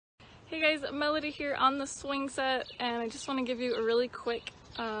Hey guys, Melody here on the Swingset, and I just want to give you a really quick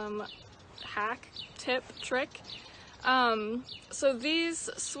hack, tip, trick. So these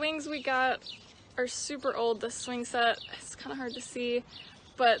swings we got are super old. The Swingset, it's kind of hard to see,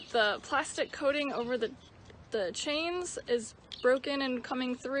 but the plastic coating over the chains is broken and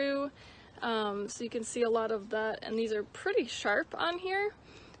coming through, so you can see a lot of that, and these are pretty sharp on here.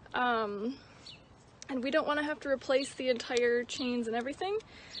 And we don't want to have to replace the entire chains and everything.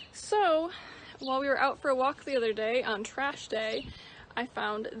 So while we were out for a walk the other day on trash day, I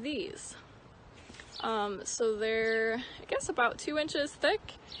found these. So they're, I guess, about 2 inches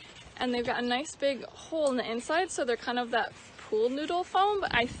thick, and they've got a nice big hole in the inside, so they're kind of that pool noodle foam,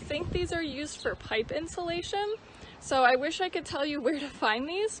 but I think these are used for pipe insulation. So I wish I could tell you where to find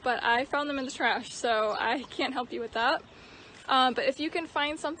these, but I found them in the trash, so I can't help you with that. But if you can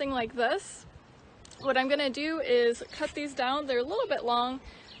find something like this, what I'm gonna do is cut these down. They're a little bit long,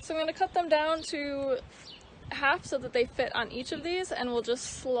 so I'm gonna cut them down to half so that they fit on each of these, and we'll just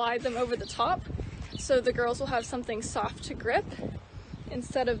slide them over the top so the girls will have something soft to grip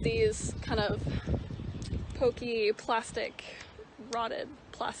instead of these kind of pokey plastic, rotted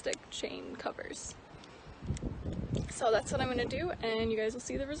plastic chain covers. So that's what I'm gonna do, and you guys will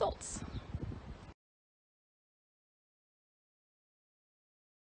see the results.